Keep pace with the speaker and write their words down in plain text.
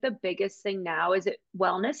the biggest thing now is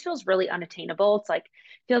wellness feels really unattainable. It's like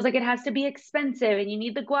feels like it has to be expensive and you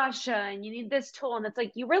need the gua sha and you need this tool. And it's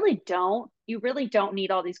like you really don't. You really don't need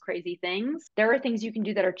all these crazy things. There are things you can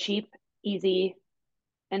do that are cheap, easy,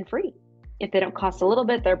 and free. If they don't cost a little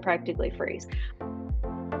bit, they're practically free.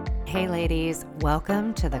 Hey ladies,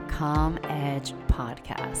 welcome to the Calm Edge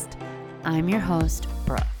podcast. I'm your host,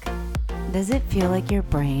 Brooke. Does it feel like your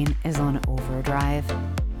brain is on overdrive?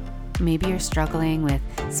 Maybe you're struggling with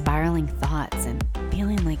spiraling thoughts and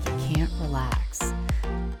feeling like you can't relax.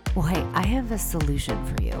 Well, hey, I have a solution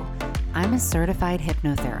for you. I'm a certified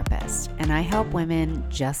hypnotherapist, and I help women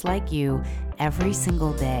just like you every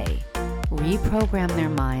single day reprogram their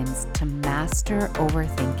minds to master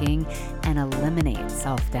overthinking and eliminate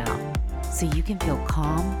self-doubt so you can feel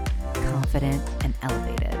calm, confident, and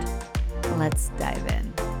elevated. Let's dive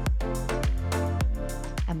in.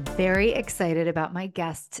 I'm very excited about my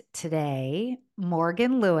guest today.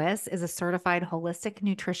 Morgan Lewis is a certified holistic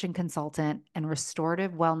nutrition consultant and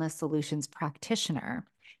restorative wellness solutions practitioner.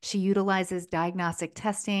 She utilizes diagnostic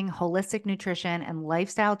testing, holistic nutrition, and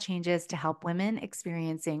lifestyle changes to help women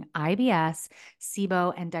experiencing IBS,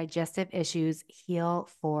 SIBO, and digestive issues heal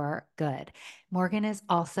for good. Morgan is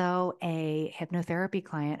also a hypnotherapy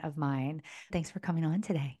client of mine. Thanks for coming on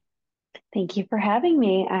today. Thank you for having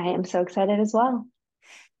me. I am so excited as well.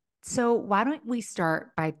 So, why don't we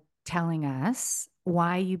start by telling us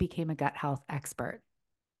why you became a gut health expert?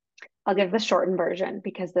 I'll give the shortened version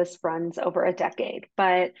because this runs over a decade.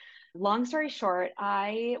 But long story short,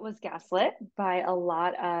 I was gaslit by a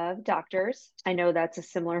lot of doctors. I know that's a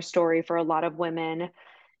similar story for a lot of women.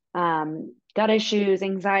 Gut issues,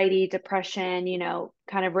 anxiety, depression,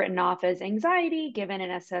 kind of written off as anxiety, given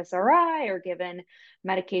an SSRI or given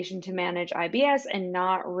medication to manage IBS and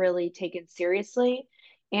not really taken seriously.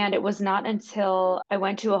 And it was not until I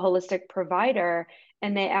went to a holistic provider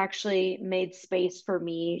and they actually made space for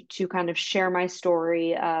me to kind of share my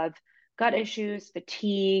story of gut issues,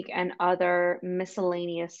 fatigue, and other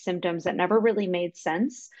miscellaneous symptoms that never really made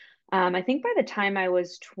sense. I think by the time I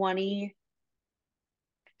was 25,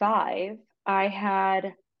 I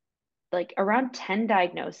had like around 10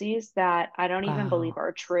 diagnoses that I don't even believe Wow.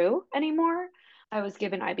 are true anymore. I was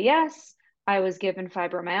given IBS, I was given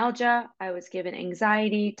fibromyalgia, I was given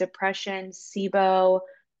anxiety, depression, SIBO,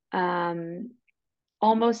 um,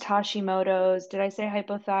 almost Hashimoto's. Did I say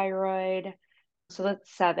hypothyroid? So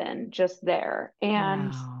that's seven just there.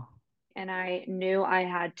 Wow. And I knew I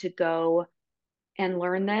had to go and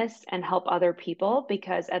learn this and help other people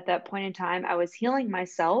because at that point in time I was healing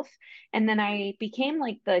myself and then I became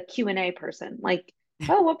like the Q&A person, like,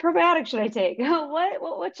 oh, what probiotic should I take?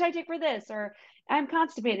 What should I take for this? Or I'm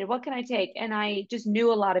constipated, what can I take? And I just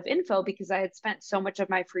knew a lot of info because I had spent so much of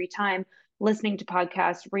my free time listening to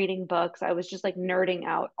podcasts, reading books. I was just like nerding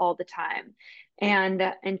out all the time. And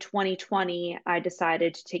in 2020, I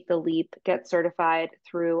decided to take the leap, get certified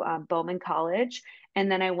through Bowman College,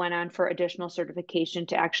 and then I went on for additional certification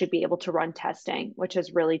to actually be able to run testing, which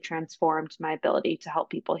has really transformed my ability to help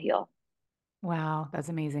people heal. Wow. That's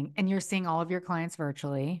amazing. And you're seeing all of your clients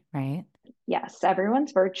virtually, right? Yes,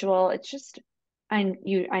 everyone's virtual. It's just I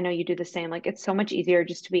know you do the same. Like it's so much easier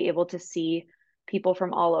just to be able to see people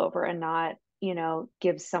from all over and not,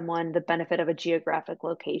 give someone the benefit of a geographic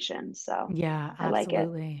location. So Yeah, I like it.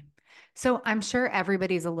 absolutely. So I'm sure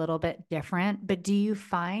everybody's a little bit different, but do you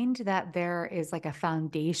find that there is like a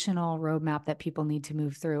foundational roadmap that people need to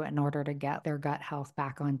move through in order to get their gut health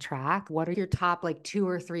back on track? What are your top like two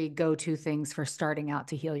or three go-to things for starting out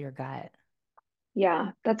to heal your gut?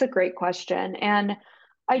 Yeah, that's a great question. And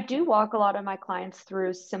I do walk a lot of my clients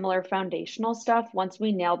through similar foundational stuff. Once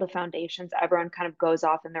we nail the foundations, everyone kind of goes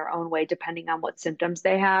off in their own way, depending on what symptoms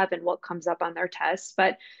they have and what comes up on their tests.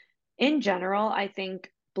 But in general, I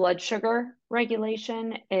think blood sugar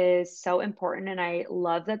regulation is so important. And I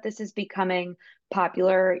love that this is becoming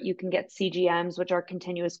popular. You can get CGMs, which are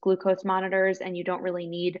continuous glucose monitors, and you don't really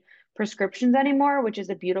need prescriptions anymore, which is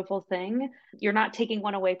a beautiful thing. You're not taking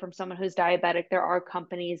one away from someone who's diabetic. There are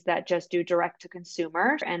companies that just do direct to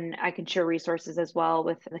consumer, and I can share resources as well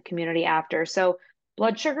with the community after. So,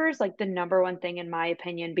 blood sugar is like the number one thing in my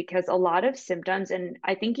opinion because a lot of symptoms, and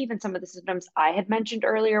I think even some of the symptoms I had mentioned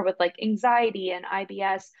earlier with like anxiety and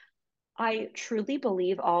IBS, I truly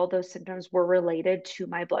believe all those symptoms were related to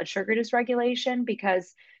my blood sugar dysregulation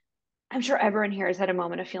because I'm sure everyone here has had a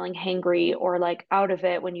moment of feeling hangry or like out of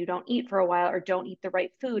it when you don't eat for a while or don't eat the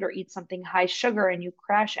right food or eat something high sugar and you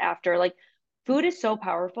crash after. Like food is so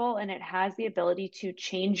powerful and it has the ability to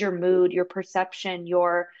change your mood, your perception,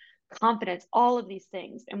 your confidence, all of these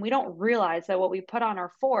things. And we don't realize that what we put on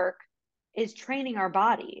our fork is training our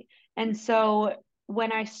body. And so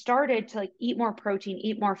when I started to like eat more protein,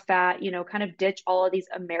 eat more fat, kind of ditch all of these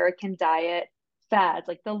American diet fads,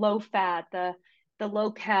 like the low fat, the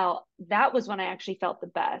low cal, that was when I actually felt the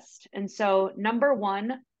best. And so number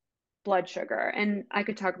one, blood sugar. And I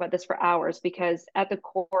could talk about this for hours because at the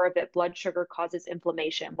core of it, blood sugar causes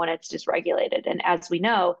inflammation when it's dysregulated. And as we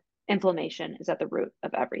know, inflammation is at the root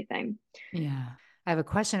of everything. Yeah. I have a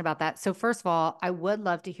question about that. So first of all, I would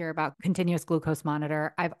love to hear about continuous glucose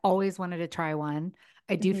monitor. I've always wanted to try one.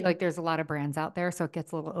 I do feel Mhm. like there's a lot of brands out there, so it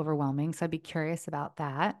gets a little overwhelming. So I'd be curious about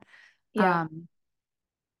that. Yeah. Um,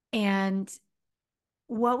 and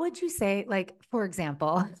what would you say, like, for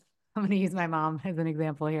example, I'm going to use my mom as an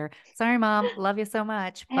example here. Sorry, mom, love you so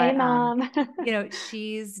much. Hey, mom.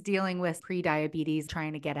 She's dealing with pre-diabetes,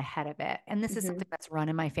 trying to get ahead of it. And this is hmm something that's run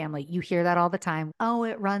in my family. You hear that all the time. Oh,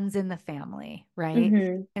 it runs in the family, right?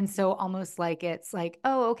 hmm And so almost like it's like,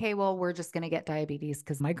 oh, okay, well, we're just going to get diabetes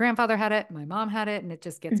because my grandfather had it, my mom had it, and it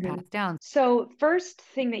just gets hmm passed down. So, first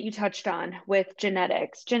thing that you touched on with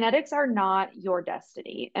genetics, genetics are not your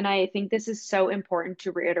destiny. And I think this is so important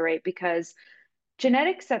to reiterate because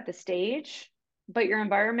genetics set the stage, but your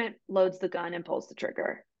environment loads the gun and pulls the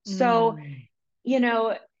trigger. So, Mm, you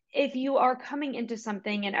know, if you are coming into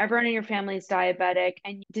something and everyone in your family is diabetic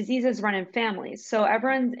and diseases run in families, so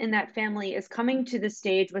everyone in that family is coming to the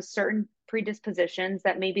stage with certain predispositions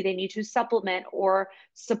that maybe they need to supplement or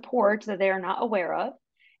support that they are not aware of.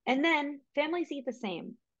 And then families eat the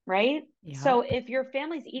same, right? So yep. if your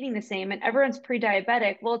family's eating the same and everyone's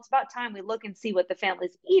pre-diabetic, well, it's about time we look and see what the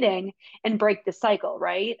family's eating and break the cycle,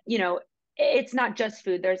 right? It's not just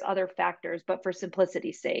food, there's other factors, but for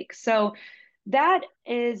simplicity's sake. So that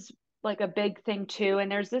is like a big thing too. And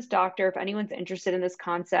there's this doctor, if anyone's interested in this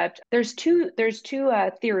concept, there's two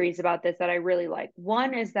theories about this that I really like.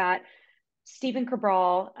 One is that Stephen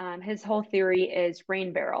Cabral, his whole theory is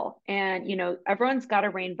rain barrel. And, everyone's got a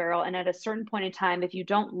rain barrel. And at a certain point in time, if you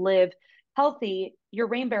don't live healthy, your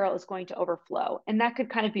rain barrel is going to overflow. And that could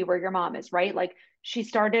kind of be where your mom is, right? Like she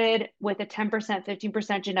started with a 10%,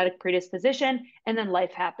 15% genetic predisposition, and then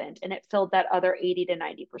life happened and it filled that other 80 to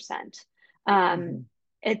 90%. Um, Mhm.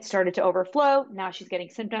 it started to overflow. Now she's getting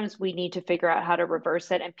symptoms. We need to figure out how to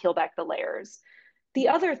reverse it and peel back the layers. The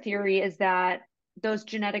other theory is that those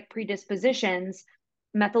genetic predispositions,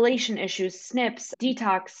 methylation issues, SNPs,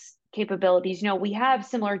 detox capabilities, we have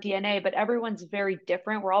similar DNA, but everyone's very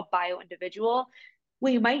different. We're all bio individual.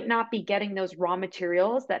 We might not be getting those raw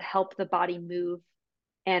materials that help the body move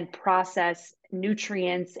and process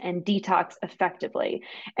nutrients and detox effectively.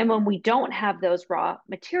 And when we don't have those raw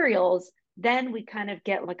materials, then we kind of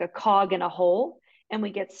get like a cog in a hole and we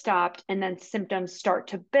get stopped, and then symptoms start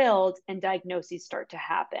to build and diagnoses start to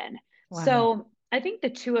happen. Wow. So I think the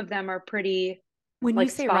two of them are pretty When you like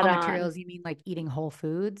say spot raw on. materials, you mean like eating whole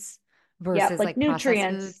foods Yep, versus like like processed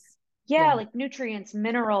nutrients. foods? Yeah, Yeah. like nutrients,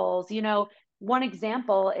 minerals. One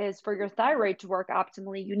example is for your thyroid to work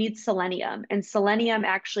optimally, you need selenium. And selenium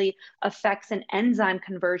actually affects an enzyme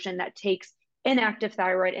conversion that takes inactive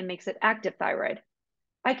thyroid and makes it active thyroid.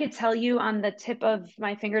 I could tell you on the tip of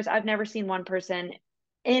my fingers, I've never seen one person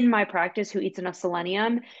in my practice who eats enough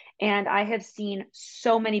selenium. And I have seen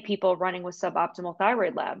so many people running with suboptimal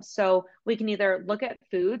thyroid labs. So we can either look at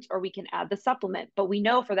foods or we can add the supplement. But we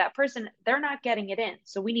know for that person, they're not getting it in.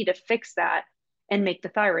 So we need to fix that and make the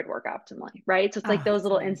thyroid work optimally, right? So it's like Oh, those it's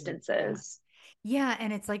little amazing. Yeah. instances. Yeah.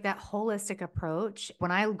 And it's like that holistic approach.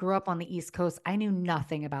 When I grew up on the East Coast, I knew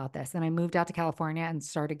nothing about this. And I moved out to California and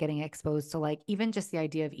started getting exposed to like even just the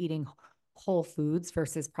idea of eating whole foods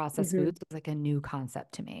versus processed Mhm. foods was like a new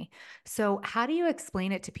concept to me. So, how do you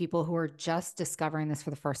explain it to people who are just discovering this for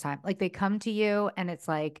the first time? Like they come to you and it's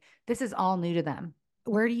like, this is all new to them.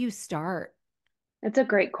 Where do you start? That's a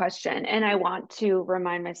great question. And I want to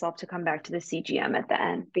remind myself to come back to the CGM at the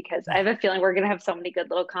end because I Yeah. have a feeling we're going to have so many good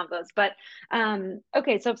little combos. But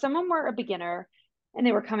okay, so if someone were a beginner and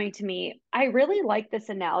they were coming to me, I really like this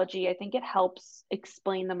analogy. I think it helps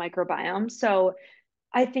explain the microbiome. So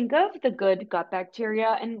I think of the good gut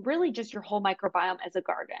bacteria and really just your whole microbiome as a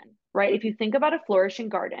garden, right? If you think about a flourishing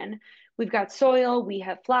garden, we've got soil, we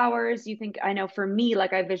have flowers. I know for me,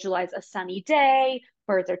 like I visualize a sunny day,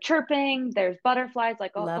 birds are chirping, there's butterflies,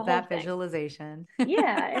 like the Love whole that thing. visualization.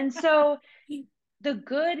 Yeah. And so the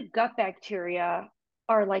good gut bacteria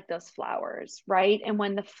are like those flowers, right? And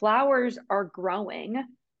when the flowers are growing,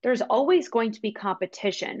 there's always going to be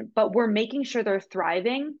competition, but we're making sure they're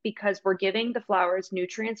thriving because we're giving the flowers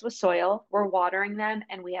nutrients with soil, we're watering them,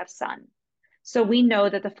 and we have sun. So we know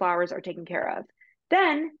that the flowers are taken care of.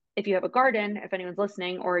 Then, if you have a garden, if anyone's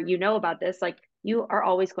listening or you know about this, like you are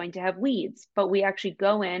always going to have weeds. But we actually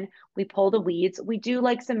go in, we pull the weeds, we do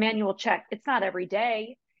like some manual check. It's not every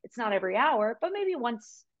day, it's not every hour, but maybe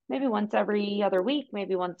once every other week,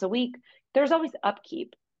 maybe once a week. There's always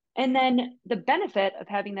upkeep. And then the benefit of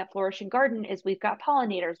having that flourishing garden is we've got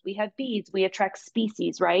pollinators, we have bees, we attract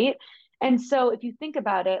species, right? And so if you think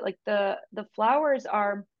about it, like the flowers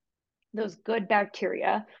are those good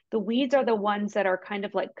bacteria. The weeds are the ones that are kind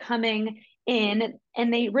of like coming in,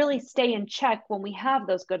 and they really stay in check when we have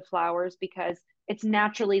those good flowers because it's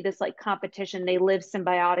naturally this like competition. They live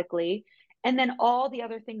symbiotically. And then all the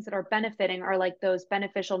other things that are benefiting are like those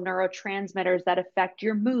beneficial neurotransmitters that affect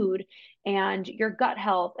your mood and your gut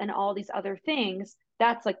health and all these other things.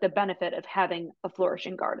 That's like the benefit of having a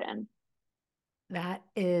flourishing garden. That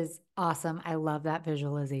is awesome. I love that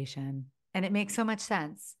visualization. And it makes so much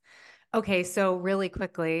sense. Okay, so really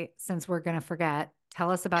quickly, since we're going to forget, tell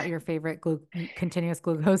us about your favorite continuous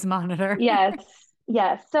glucose monitor. Yes.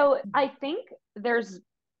 Yes. So I think there's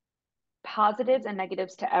positives and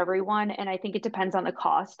negatives to everyone. And I think it depends on the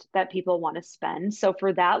cost that people want to spend. So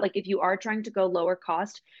for that, like if you are trying to go lower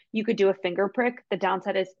cost, you could do a finger prick. The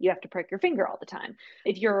downside is you have to prick your finger all the time.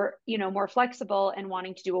 If you're, more flexible and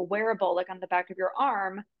wanting to do a wearable, like on the back of your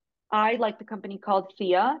arm, I like the company called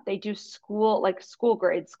Thea. They do school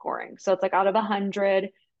grade scoring. So it's like out of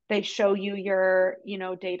 100, they show you your,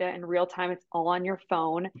 data in real time. It's all on your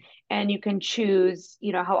phone and you can choose,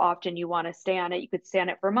 how often you want to stay on it. You could stay on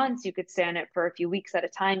it for months, you could stay on it for a few weeks at a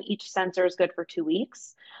time. Each sensor is good for 2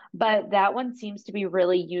 weeks, but that one seems to be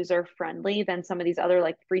really user friendly than some of these other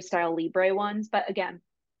like Freestyle Libre ones. But again,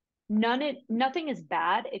 nothing is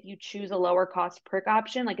bad if you choose a lower cost prick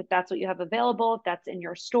option. Like if that's what you have available, if that's in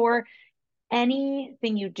your store,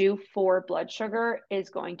 anything you do for blood sugar is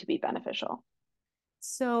going to be beneficial.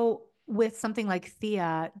 So, with something like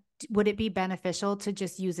Thea, would it be beneficial to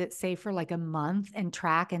just use it, say, for like a month and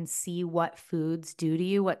track and see what foods do to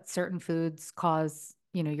you, what certain foods cause,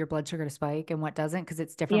 your blood sugar to spike and what doesn't, because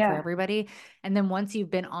it's different for Yeah. everybody. And then once you've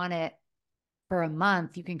been on it for a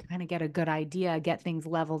month, you can kind of get a good idea, get things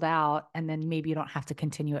leveled out, and then maybe you don't have to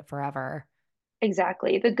continue it forever.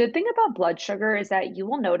 Exactly. The good thing about blood sugar is that you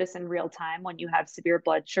will notice in real time when you have severe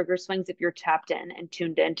blood sugar swings if you're tapped in and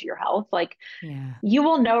tuned into your health. Like Yeah. you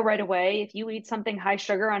will know right away if you eat something high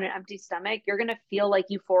sugar on an empty stomach, you're going to feel like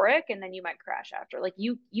euphoric and then you might crash after. Like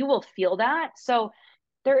you will feel that. So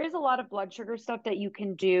there is a lot of blood sugar stuff that you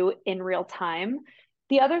can do in real time.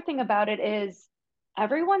 The other thing about it is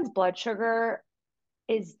everyone's blood sugar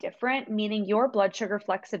is different, meaning your blood sugar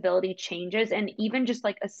flexibility changes. And even just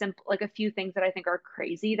like like a few things that I think are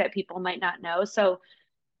crazy that people might not know. So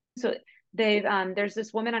they've there's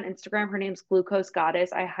this woman on Instagram, her name's Glucose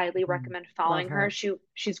Goddess. I highly Mhm. recommend Love following her. her.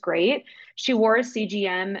 She's great. She wore a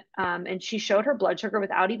CGM and she showed her blood sugar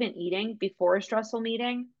without even eating before a stressful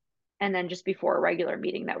meeting and then just before a regular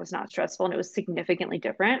meeting that was not stressful, and it was significantly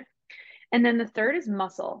different. And then the third is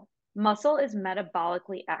muscle. Muscle is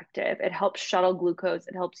metabolically active. It helps shuttle glucose.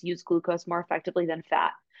 It helps use glucose more effectively than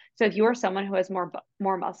fat. So if you are someone who has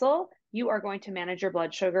more muscle, you are going to manage your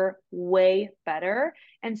blood sugar way better.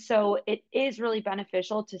 And so it is really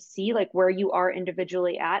beneficial to see like where you are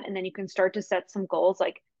individually at, and then you can start to set some goals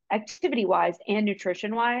like activity wise and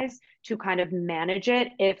nutrition wise to kind of manage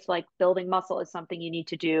it if like building muscle is something you need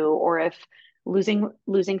to do, or if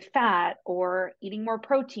losing fat or eating more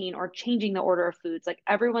protein or changing the order of foods. Like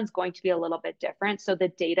everyone's going to be a little bit different, so the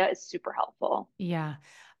data is super helpful. Yeah.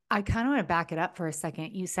 I kind of want to back it up for a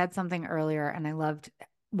second. You said something earlier, and I loved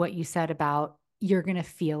what you said about you're going to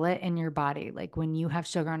feel it in your body, like when you have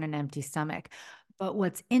sugar on an empty stomach. But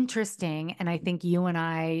what's interesting, and I think you and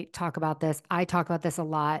I talk about this, I talk about this a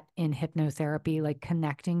lot in hypnotherapy, like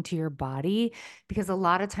connecting to your body, because a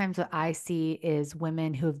lot of times what I see is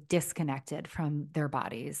women who have disconnected from their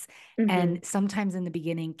bodies. And Hmm. sometimes in the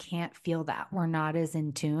beginning can't feel that. We're not as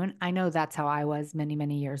in tune. I know that's how I was many,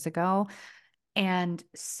 many years ago. And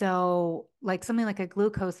so, like something like a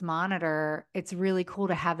glucose monitor, it's really cool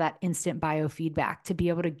to have that instant biofeedback to be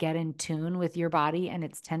able to get in tune with your body and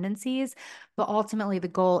its tendencies. But ultimately, the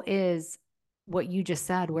goal is what you just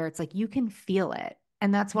said, where it's like you can feel it.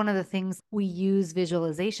 And that's one of the things we use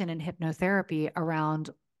visualization and hypnotherapy around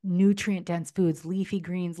nutrient dense foods, leafy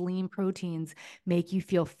greens, lean proteins make you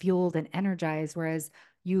feel fueled and energized. Whereas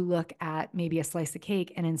you look at maybe a slice of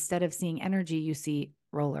cake and instead of seeing energy, you see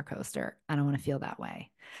roller coaster. I don't want to feel that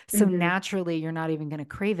way. So Hmm. naturally, you're not even going to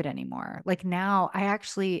crave it anymore. Like now,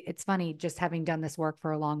 it's funny, just having done this work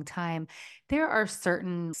for a long time, there are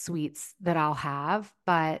certain sweets that I'll have,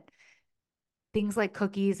 but things like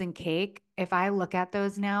cookies and cake, if I look at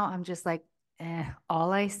those now, I'm just like,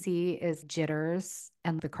 all I see is jitters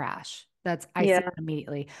and the crash. I see Yeah. it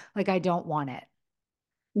immediately. Like I don't want it.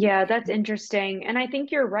 Yeah, that's interesting. And I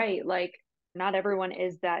think you're right. Like, not everyone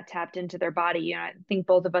is that tapped into their body. I think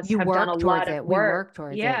both of us You have done a work lot towards of it. We work. work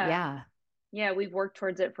towards it. Yeah. Yeah. Yeah, we've worked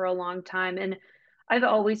towards it for a long time. And I've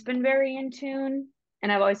always been very in tune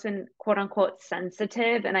and I've always been quote unquote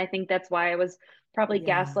sensitive. And I think that's why I was probably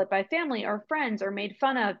Yeah. gaslit by family or friends or made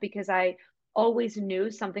fun of because I always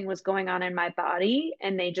knew something was going on in my body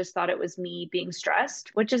and they just thought it was me being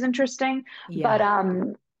stressed, which is interesting. But Yeah.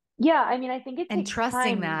 yeah, I mean, I think it And takes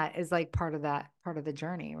trusting time. that is like part of the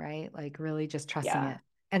journey, right? Like really just trusting Yeah. it.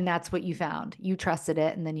 And that's what you found. You trusted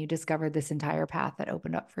it. And then you discovered this entire path that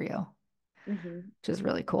opened up for you, Hmm. which is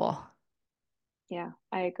really cool. Yeah,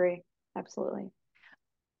 I agree. Absolutely.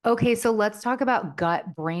 Okay. So let's talk about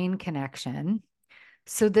gut brain connection.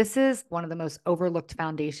 So this is one of the most overlooked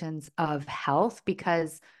foundations of health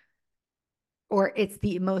because, or it's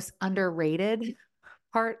the most underrated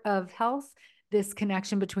part of health, this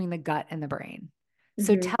connection between the gut and the brain.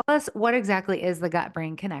 So Hmm. tell us what exactly is the gut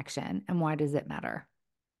brain connection and why does it matter?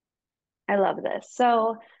 I love this.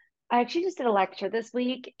 So I actually just did a lecture this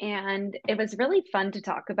week and it was really fun to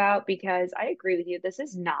talk about because I agree with you. This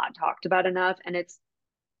is not talked about enough and it's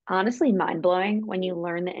honestly mind blowing when you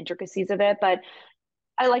learn the intricacies of it. But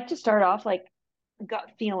I like to start off like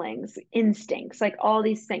gut feelings, instincts, like all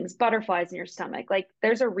these things, butterflies in your stomach. Like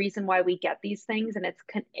there's a reason why we get these things and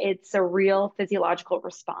it's a real physiological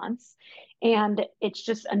response. And it's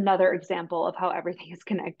just another example of how everything is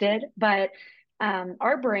connected. But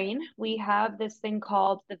our brain, we have this thing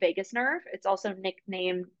called the vagus nerve. It's also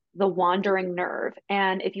nicknamed the wandering nerve.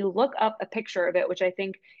 And if you look up a picture of it, which I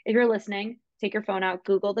think if you're listening, take your phone out,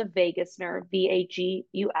 Google the vagus nerve,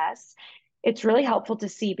 VAGUS. It's really helpful to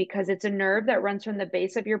see because it's a nerve that runs from the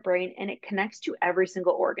base of your brain and it connects to every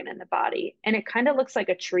single organ in the body. And it kind of looks like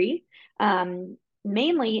a tree.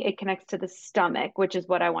 Mainly, it connects to the stomach, which is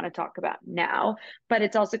what I want to talk about now, but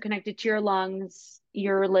it's also connected to your lungs,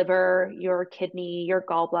 your liver, your kidney, your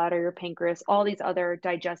gallbladder, your pancreas, all these other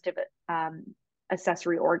digestive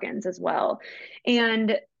accessory organs as well.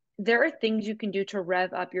 And there are things you can do to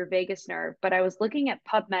rev up your vagus nerve, but I was looking at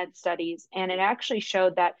PubMed studies and it actually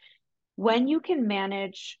showed that when you can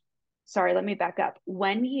manage, sorry, let me back up.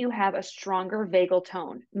 When you have a stronger vagal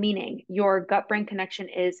tone, meaning your gut brain connection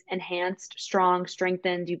is enhanced, strong,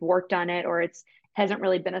 strengthened, you've worked on it, or it's hasn't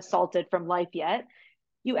really been assaulted from life yet,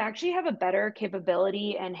 you actually have a better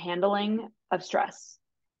capability and handling of stress.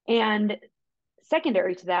 And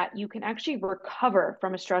secondary to that, you can actually recover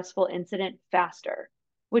from a stressful incident faster,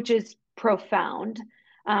 which is profound.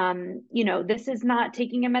 This is not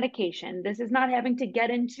taking a medication. This is not having to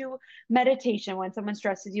get into meditation when someone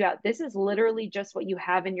stresses you out. This is literally just what you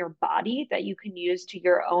have in your body that you can use to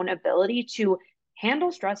your own ability to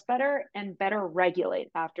handle stress better and better regulate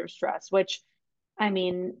after stress, which I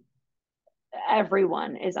mean,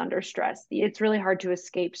 everyone is under stress. It's really hard to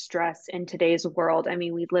escape stress in today's world. I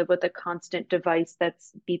mean, we live with a constant device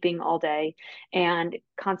that's beeping all day and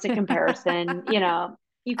constant comparison.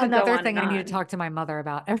 You could go Another on thing and I need to on. talk to my mother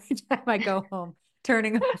about every time I go home,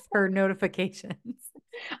 turning off her notifications.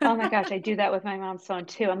 Oh my gosh, I do that with my mom's phone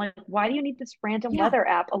too. I'm like, why do you need this random Yeah. weather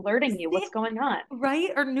app alerting you? What's going on?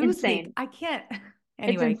 Right? Or Newsweek. Insane. I can't. It's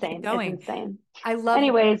Anyway, keep insane. It's going. insane. I love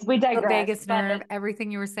Anyways, we the digress. vagus But nerve,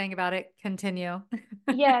 everything you were saying about it. Continue.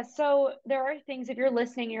 yeah, so there are things if you're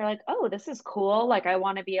listening, you're like, oh, this is cool. Like, I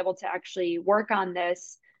want to be able to actually work on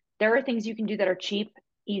this. There are things you can do that are cheap,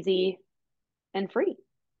 easy, and free.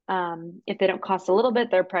 If they don't cost a little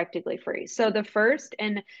bit, they're practically free. So the first,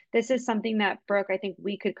 and this is something that Brooke, I think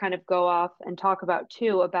we could kind of go off and talk about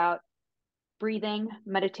too, about breathing,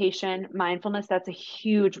 meditation, mindfulness. That's a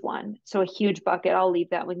huge one. So a huge bucket. I'll leave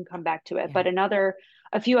that. We can come back to it. Yeah. But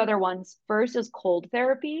a few other ones. First is cold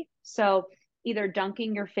therapy. So either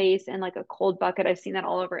dunking your face in like a cold bucket. I've seen that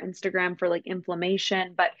all over Instagram for like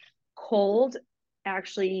inflammation, but cold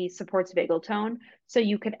actually supports vagal tone. So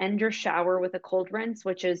you could end your shower with a cold rinse,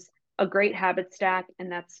 which is a great habit stack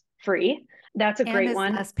and that's free. That's a And great is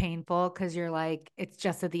one. less painful because you're like, it's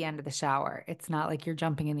just at the end of the shower. It's not like you're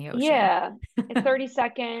jumping in the ocean. Yeah. It's 30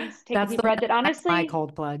 seconds. Take a That's deep breath. It that's my honestly,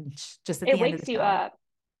 cold plunge, just at it the end of the wakes you shower. up.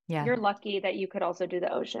 Yeah. You're lucky that you could also do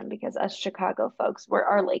the ocean because us Chicago folks, where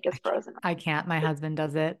our lake I is can't, frozen. I can't. My husband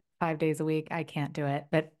does it 5 days a week. I can't do it,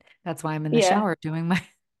 but that's why I'm in the Yeah, shower doing my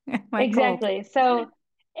my cold. exactly. So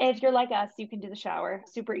if you're like us, you can do the shower,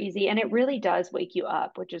 super easy. And it really does wake you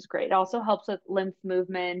up, which is great. It also helps with lymph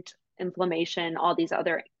movement, inflammation, all these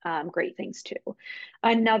other great things too.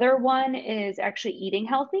 Another one is actually eating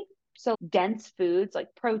healthy. So dense foods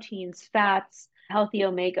like proteins, fats, healthy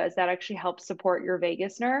omegas that actually help support your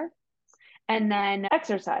vagus nerve. And then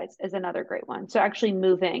exercise is another great one. So actually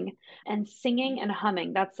moving and singing and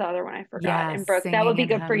humming. That's the other one I forgot. And Yes, Brooke, that would singing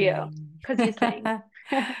be and good for you humming. because you sing.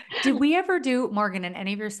 Did we ever do, Morgan, in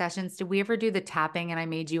any of your sessions, did we ever do the tapping and I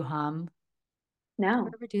made you hum? Did we No,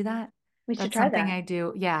 ever do that? we should That's try something that. I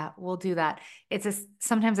do. Yeah, we'll do that.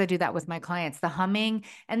 Sometimes I do that with my clients, the humming.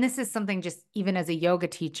 And this is something just even as a yoga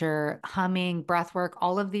teacher, humming, breath work,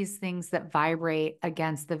 all of these things that vibrate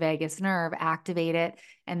against the vagus nerve, activate it.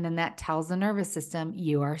 And then that tells the nervous system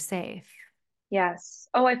you are safe. Yes.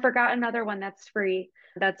 Oh, I forgot another one that's free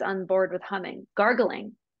that's on board with humming,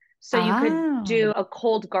 gargling. So you could do Oh, a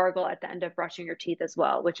cold gargle at the end of brushing your teeth as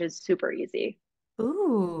well, which is super easy.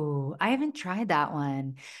 ooh, I haven't tried that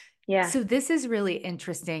one. Yeah. So this is really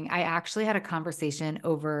interesting. I actually had a conversation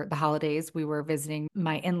over the holidays. We were visiting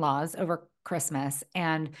my in-laws over Christmas,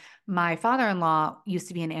 and my father-in-law used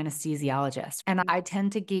to be an anesthesiologist. And I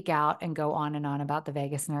tend to geek out and go on and on about the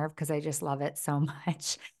vagus nerve because I just love it so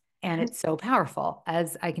much. And it's so powerful,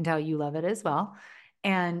 as I can tell you love it as well.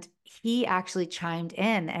 And he actually chimed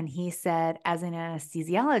in and he said, as an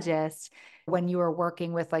anesthesiologist, when you were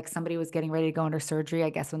working with like somebody was getting ready to go under surgery, I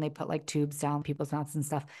guess when they put like tubes down people's mouths and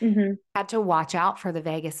stuff, Hmm. had to watch out for the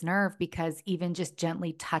vagus nerve because even just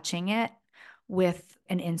gently touching it with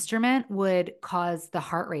an instrument would cause the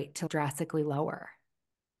heart rate to drastically lower.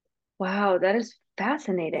 Wow, that is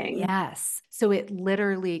fascinating. Yes. So it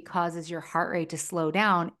literally causes your heart rate to slow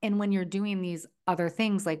down. And when you're doing these other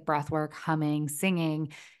things like breath work, humming,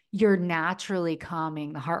 singing, you're naturally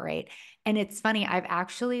calming the heart rate. And it's funny, I've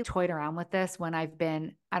actually toyed around with this when I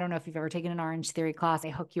don't know if you've ever taken an Orange Theory class. I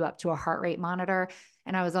hook you up to a heart rate monitor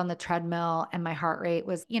and I was on the treadmill and my heart rate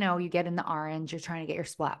was, you get in the orange, you're trying to get your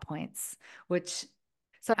splat points,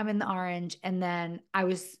 so I'm in the orange. And then I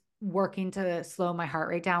was working to slow my heart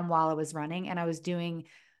rate down while I was running and I was doing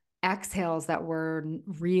exhales that were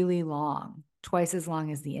really long, twice as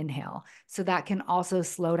long as the inhale. So that can also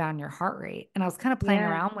slow down your heart rate. And I was kind of playing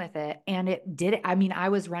Yeah. around with it and it did it. I mean, I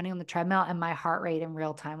was running on the treadmill and my heart rate in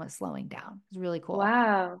real time was slowing down. It was really cool.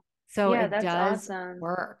 Wow. So Yeah, it that's does awesome.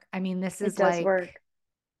 work. I mean, this It is does like, work.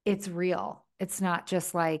 it's real. It's not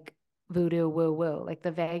just like voodoo woo woo. Like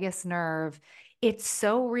the vagus nerve, it's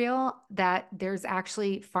so real that there's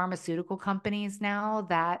actually pharmaceutical companies now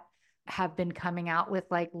that have been coming out with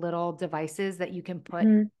like little devices that you can put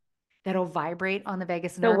Mhm. that'll vibrate on the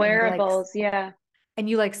vagus The nerve wearables, yeah. and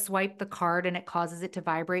you like swipe the card and it causes it to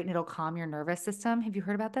vibrate and it'll calm your nervous system. Have you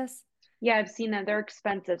heard about this? Yeah, I've seen that. They're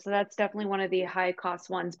expensive. So that's definitely one of the high cost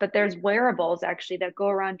ones. But there's wearables actually that go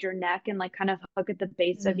around your neck and like kind of hook at the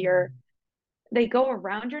base of your, Mm. they go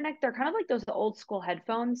around your neck. They're kind of like those old school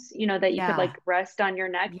headphones, that you could like Yeah. rest on your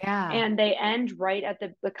neck Yeah. and they end right at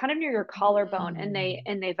the kind of near your collarbone and they Mm.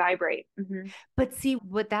 and they vibrate. But see,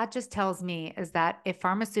 what that just tells me is that if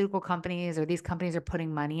pharmaceutical companies or these companies are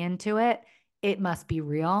putting money into it, it must be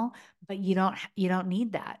real, but you don't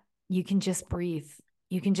need that. You can just breathe.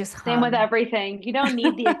 You can just Same with hum. everything. You don't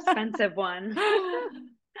need the expensive one.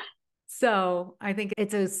 So I think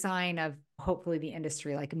it's a sign of hopefully the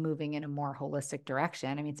industry like moving in a more holistic direction.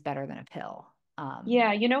 I mean, it's better than a pill.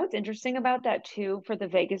 Yeah, you know what's interesting about that too for the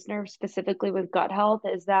vagus nerve, specifically with gut health,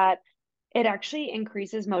 is that it actually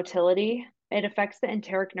increases motility. It affects the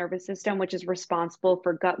enteric nervous system, which is responsible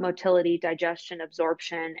for gut motility, digestion,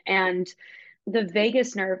 absorption. And the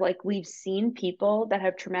vagus nerve, like we've seen people that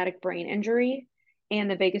have traumatic brain injury and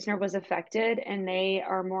the vagus nerve was affected, and they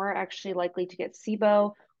are more actually likely to get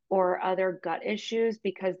SIBO or other gut issues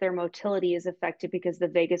because their motility is affected because the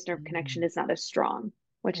vagus nerve connection Mm. is not as strong,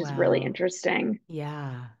 which is really Wow. interesting.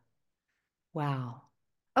 Yeah. Wow.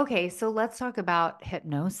 Okay, so let's talk about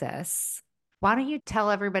hypnosis. Why don't you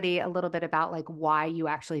tell everybody a little bit about like why you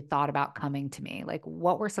actually thought about coming to me? Like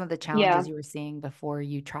what were some of the Yeah. challenges you were seeing before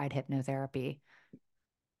you tried hypnotherapy?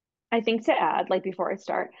 I think to add, like before I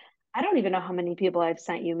start, I don't even know how many people I've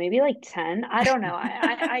sent you, maybe like 10. I don't know.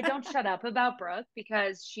 I don't shut up about Brooke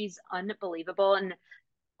because she's unbelievable. And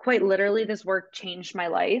quite literally, this work changed my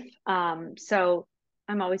life. So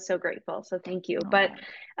I'm always so grateful. So thank you. But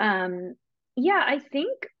Oh. um, yeah, I think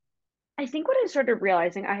what I started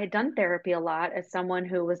realizing, I had done therapy a lot as someone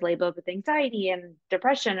who was labeled with anxiety and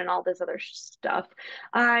depression and all this other stuff.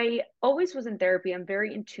 I always was in therapy. I'm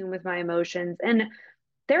very in tune with my emotions. And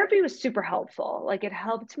therapy was super helpful. Like it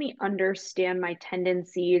helped me understand my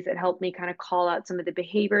tendencies. It helped me kind of call out some of the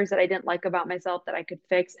behaviors that I didn't like about myself that I could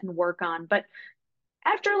fix and work on. But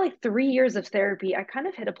after like 3 years of therapy, I kind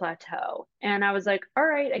of hit a plateau and I was like, all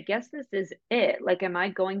right, I guess this is it. Like, am I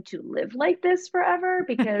going to live like this forever?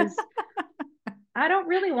 Because I don't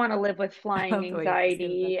really want to live with I flying love the way you say that.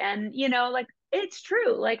 anxiety. And, like it's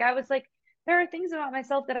true. Like, I was like, there are things about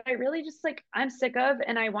myself that I really just like, I'm sick of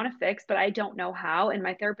and I want to fix, but I don't know how. And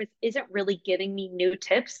my therapist isn't really giving me new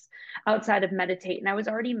tips outside of meditate. And I was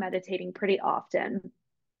already meditating pretty often.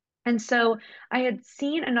 And so I had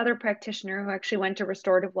seen another practitioner who actually went to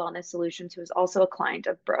Restorative Wellness Solutions, who was also a client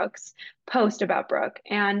of Brooke's, post about Brooke.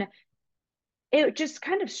 And it just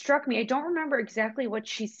kind of struck me. I don't remember exactly what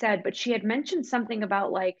she said, but she had mentioned something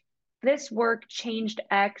about like this work changed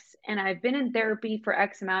X and I've been in therapy for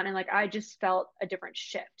X amount and like I just felt a different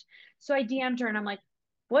shift. So I DM'd her and I'm like,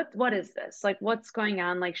 what is this? Like what's going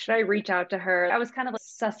on? Like should I reach out to her? I was kind of like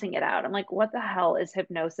sussing it out. I'm like, what the hell is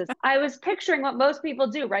hypnosis? I was picturing what most people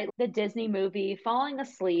do, right? The Disney movie, falling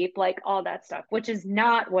asleep, like all that stuff, which is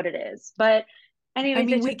not what it is. But I anyways, I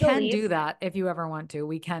mean, we took the can leap. do that if you ever want to.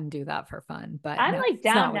 We can do that for fun, but I'm no, like it's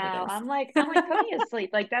not down what it now. is. I'm like, put me asleep.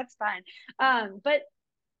 Like that's fine. But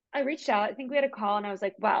I reached out. I think we had a call and I was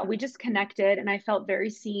like, wow, we just connected and I felt very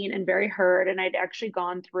seen and very heard. And I'd actually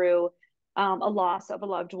gone through a loss of a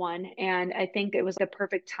loved one. And I think it was the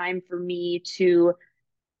perfect time for me to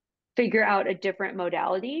figure out a different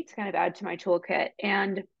modality to kind of add to my toolkit.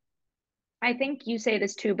 And I think you say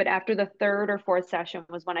this too, but after the third or fourth session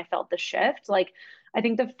was when I felt the shift. Like I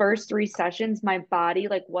think the first three sessions, my body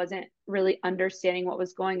like wasn't really understanding what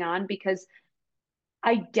was going on because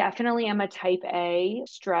I definitely am a type A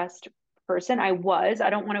stressed person. I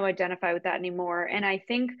don't want to identify with that anymore. And I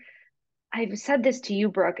think I've said this to you,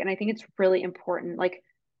 Brooke, and I think it's really important. Like,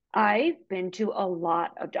 I've been to a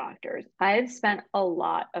lot of doctors. I've spent a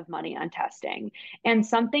lot of money on testing, and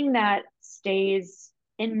something that stays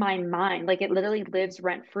in my mind, like it literally lives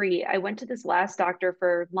rent free. I went to this last doctor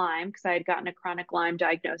for Lyme because I had gotten a chronic Lyme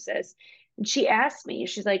diagnosis. And she asked me,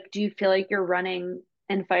 she's like, do you feel like you're running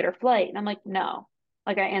in fight or flight? And I'm like, no.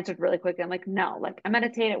 Like I answered really quickly. I'm like, no, like I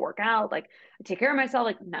meditate, I work out, like I take care of myself.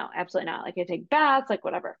 Like, no, absolutely not. Like I take baths, like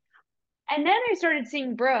whatever. And then I started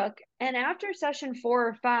seeing Brooke. And after session 4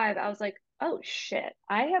 or 5, I was like, oh shit,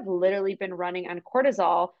 I have literally been running on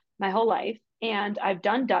cortisol my whole life. And I've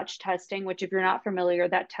done Dutch testing, which, if you're not familiar,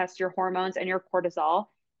 that tests your hormones and your cortisol.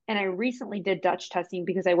 And I recently did Dutch testing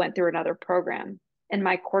because I went through another program. And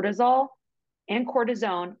my cortisol and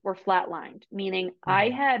cortisone were flatlined, meaning I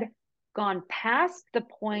Mm. had gone past the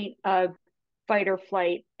point of fight or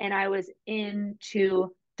flight and I was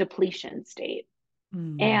into depletion state.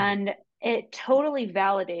 Mm. And it totally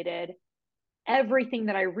validated everything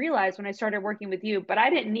that I realized when I started working with you, but I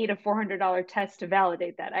didn't need a $400 test to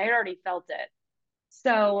validate that. I had already felt it.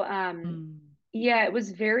 So, Mm. yeah, it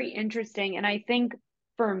was very interesting. And I think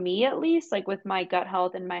for me, at least, like with my gut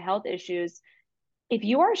health and my health issues, if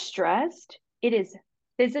you are stressed, it is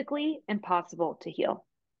physically impossible to heal.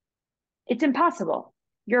 It's impossible.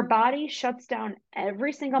 Your body shuts down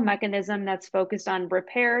every single mechanism that's focused on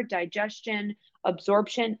repair, digestion,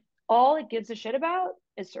 absorption. All it gives a shit about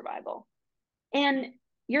is survival. And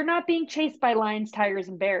you're not being chased by lions, tigers,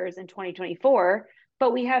 and bears in 2024,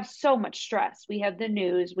 but we have so much stress. We have the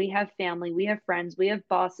news, we have family, we have friends, we have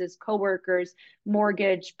bosses, coworkers,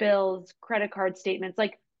 mortgage, bills, credit card statements.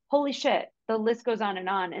 Like, holy shit, the list goes on and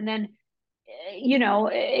on. And then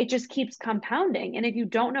it just keeps compounding. And if you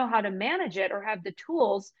don't know how to manage it or have the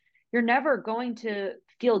tools, you're never going to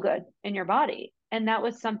feel good in your body. And that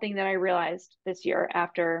was something that I realized this year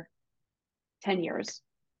after 10 years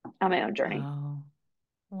on my own journey. Wow.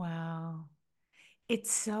 Wow.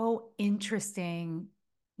 It's so interesting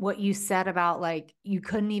what you said about like you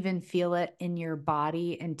couldn't even feel it in your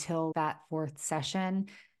body until that fourth session.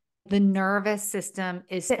 The nervous system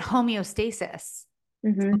is at homeostasis.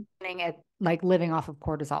 Hmm. At like living off of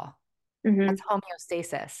cortisol. That's Hmm.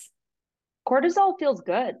 homeostasis. Cortisol feels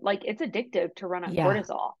good. Like it's addictive to run on Yeah.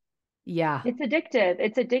 cortisol. Yeah. It's addictive.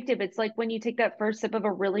 It's addictive. It's like when you take that first sip of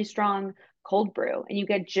a really strong cold brew and you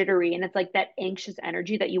get jittery and it's like that anxious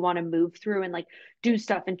energy that you want to move through and like do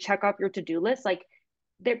stuff and check off your to-do list. Like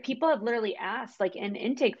there people have literally asked like in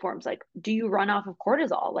intake forms, like, do you run off of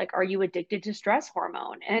cortisol? Like, are you addicted to stress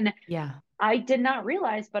hormone? And Yeah. I did not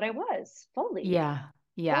realize, but I was fully, Yeah.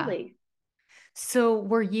 Yeah. fully. So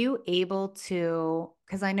were you able to,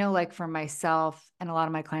 because I know like for myself and a lot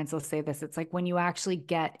of my clients will say this, it's like when you actually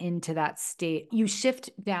get into that state, you shift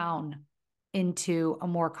down into a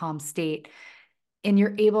more calm state and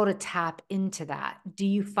you're able to tap into that. Do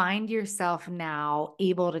you find yourself now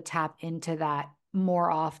able to tap into that more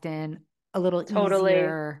often, a little Totally.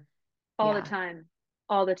 easier? All the Yeah. time.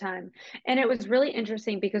 All the time. And it was really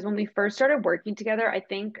interesting because when we first started working together, I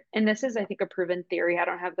think, and this is, I think, a proven theory. I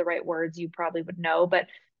don't have the right words. You probably would know, but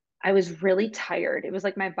I was really tired. It was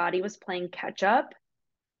like my body was playing catch up.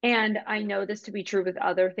 And I know this to be true with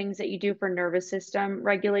other things that you do for nervous system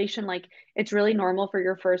regulation. Like it's really normal for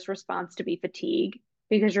your first response to be fatigue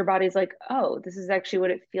because your body's like, oh, this is actually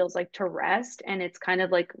what it feels like to rest. And it's kind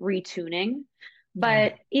of like retuning. Yeah.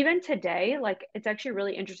 But even today, like it's actually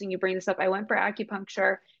really interesting you bring this up. I went for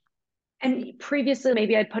acupuncture and previously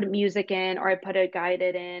maybe I'd put music in or I put a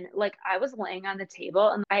guided in. Like I was laying on the table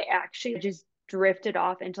and I actually just drifted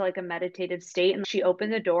off into like a meditative state. And she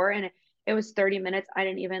opened the door and it was 30 minutes. I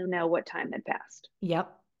didn't even know what time had passed.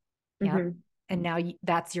 Yep. Yep. Hmm. And now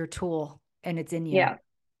that's your tool and it's in you. Yeah.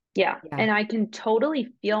 Yeah. Yeah. And I can totally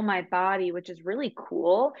feel my body, which is really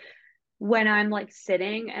cool when I'm like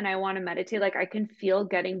sitting and I want to meditate. Like I can feel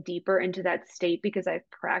getting deeper into that state because I've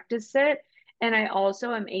practiced it. And I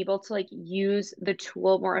also am able to like use the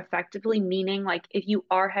tool more effectively, meaning like if you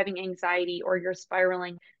are having anxiety or you're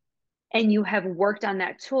spiraling and you have worked on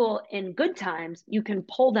that tool in good times, you can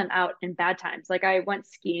pull them out in bad times. Like I went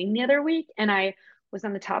skiing the other week and I was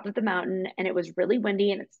on the top of the mountain and it was really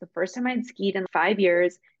windy and it's the first time I'd skied in 5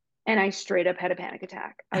 years and I straight up had a panic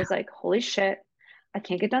attack. I was like, holy shit, I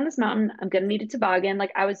can't get down this mountain. I'm gonna need a toboggan.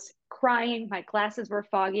 Like I was crying, my glasses were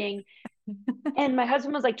fogging, and my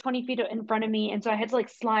husband was like 20 feet in front of me. And so I had to like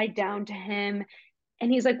slide down to him.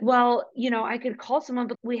 And he's like, well, I could call someone,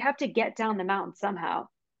 but we have to get down the mountain somehow.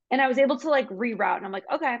 And I was able to like reroute. And I'm like,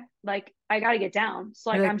 okay, like I got to get down.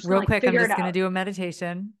 So You're like, like, I'm just gonna real like quick, I'm figure it just going to out. do a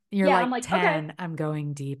meditation. You're Yeah. I'm like like, okay, 10, I'm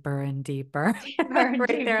going deeper and deeper deeper and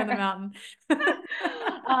right there in the deeper. mountain.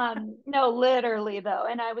 No, literally though.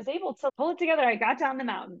 And I was able to pull it together. I got down the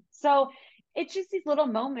mountain. So it's just these little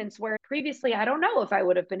moments where previously I don't know if I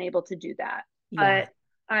would have been able to do that, Yeah. but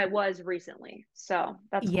I was recently. So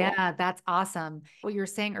that's cool. Yeah, that's awesome. What you were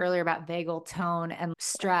saying earlier about vagal tone and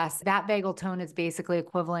stress, that vagal tone is basically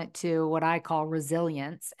equivalent to what I call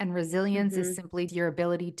resilience. And resilience is Hmm. simply your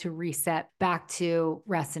ability to reset back to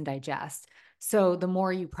rest and digest. So the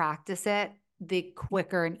more you practice it, the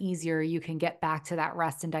quicker and easier you can get back to that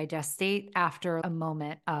rest and digest state after a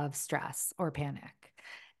moment of stress or panic.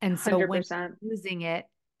 And so when 100%. you're using it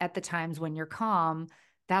at the times when you're calm,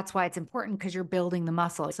 that's why it's important because you're building the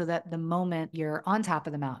muscle so that the moment you're on top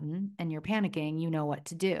of the mountain and you're panicking, you know what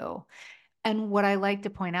to do. And what I like to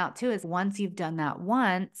point out too is once you've done that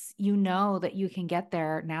once, you know that you can get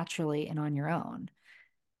there naturally and on your own.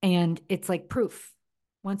 And it's like proof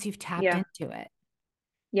once you've tapped Yeah. into it.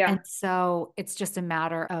 And Yeah. so it's just a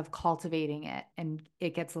matter of cultivating it and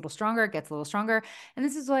it gets a little stronger, it gets a little stronger. And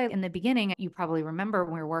this is why in the beginning, you probably remember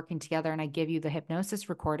when we were working together and I give you the hypnosis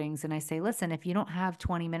recordings and I say, listen, if you don't have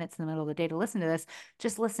 20 minutes in the middle of the day to listen to this,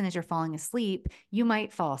 just listen as you're falling asleep. You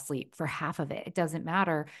might fall asleep for half of it. It doesn't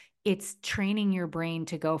matter. It's training your brain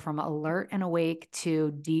to go from alert and awake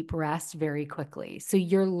to deep rest very quickly. So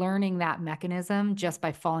you're learning that mechanism just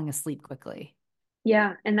by falling asleep quickly.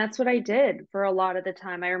 Yeah. And that's what I did for a lot of the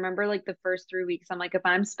time. I remember like the first 3 weeks, I'm like, if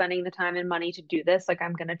I'm spending the time and money to do this, like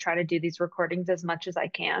I'm going to try to do these recordings as much as I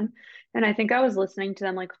can. And I think I was listening to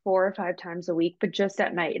them like 4 or 5 times a week, but just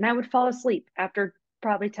at night. And I would fall asleep after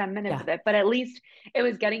probably 10 minutes Yeah. of it, but at least it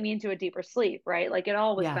was getting me into a deeper sleep, right? Like it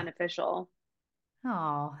all was Yeah. beneficial.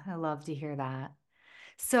 Oh, I love to hear that. No,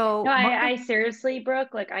 So, I seriously,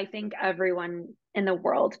 Brooke, like I think everyone in the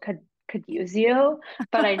world could use you,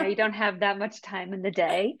 but I know you don't have that much time in the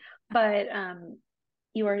day, but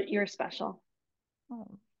you're special.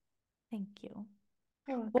 oh, thank you.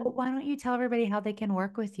 You're Well, welcome. why don't you tell everybody how they can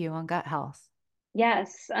work with you on gut health?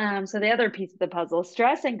 Yes. So the other piece of the puzzle,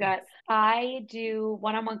 stress and Yes. gut. I do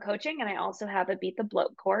one-on-one coaching and I also have a Beat the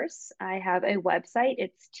Bloat course. I have a website.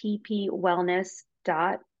 It's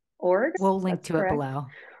tpwellness.org. We'll link That's to it correct. below.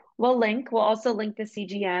 We'll also link the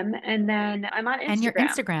CGM. And then I'm on And your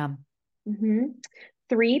Instagram. Instagram. Hmm.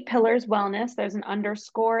 Three Pillars Wellness. There's an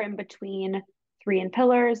underscore in between three and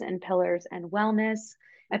pillars and wellness.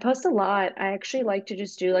 I post a lot. I actually like to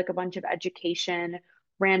just do like a bunch of education,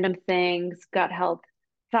 random things, gut health,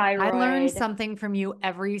 I learn thyroid. something from you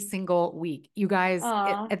every single week. You guys,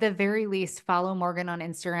 Aw. at the very least, follow Morgan on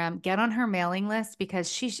Instagram, get on her mailing list because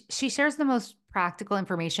she shares the most practical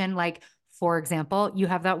information. Like, for example, you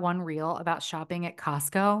have that one reel about shopping at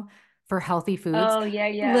Costco for healthy foods. Oh, yeah,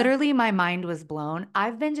 yeah. Literally, my mind was blown.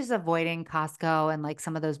 I've been just avoiding Costco and like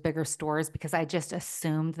some of those bigger stores because I just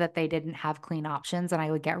assumed that they didn't have clean options and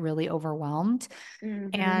I would get really overwhelmed. Hmm.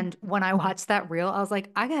 And when I watched that reel, I was like,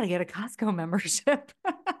 I got to get a Costco membership.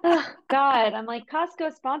 Oh, God, I'm like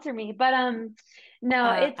Costco sponsor me, but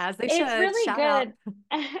No, As they it's should. really Shout out.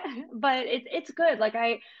 good. But it's good. Like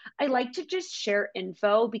I like to just share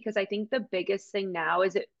info because I think the biggest thing now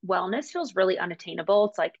is wellness feels really unattainable.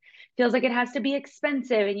 It's like feels like it has to be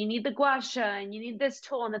expensive and you need the gua sha and you need this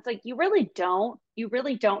tool and it's like you really don't. You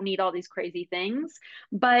really don't need all these crazy things.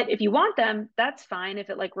 But if you want them, that's fine.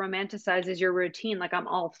 If it like romanticizes your routine, like I'm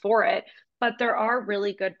all for it. But there are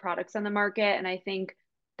really good products on the market and I think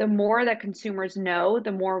the more that consumers know,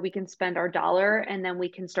 the more we can spend our dollar and then we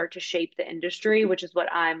can start to shape the industry, which is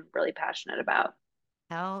what I'm really passionate about.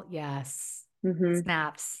 Hell yes. Hmm.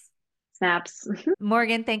 Snaps. Snaps.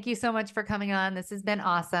 Morgan, thank you so much for coming on. This has been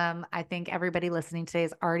awesome. I think everybody listening today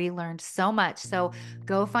has already learned so much. So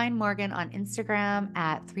go find Morgan on Instagram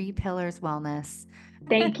at 3 Pillars Wellness.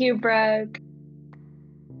 Thank you, Brooke.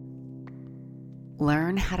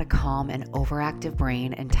 Learn how to calm an overactive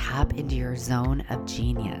brain and tap into your zone of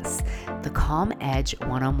genius. The Calm Edge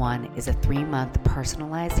One-on-One is a 3-month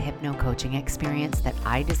personalized hypno coaching experience that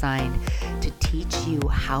I designed to teach you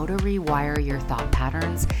how to rewire your thought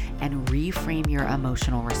patterns and reframe your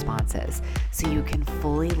emotional responses so you can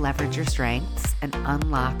fully leverage your strengths and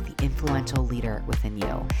unlock the influential leader within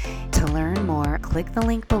you. To learn more, click the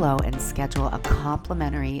link below and schedule a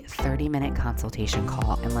complimentary 30-minute consultation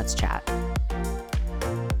call and let's chat.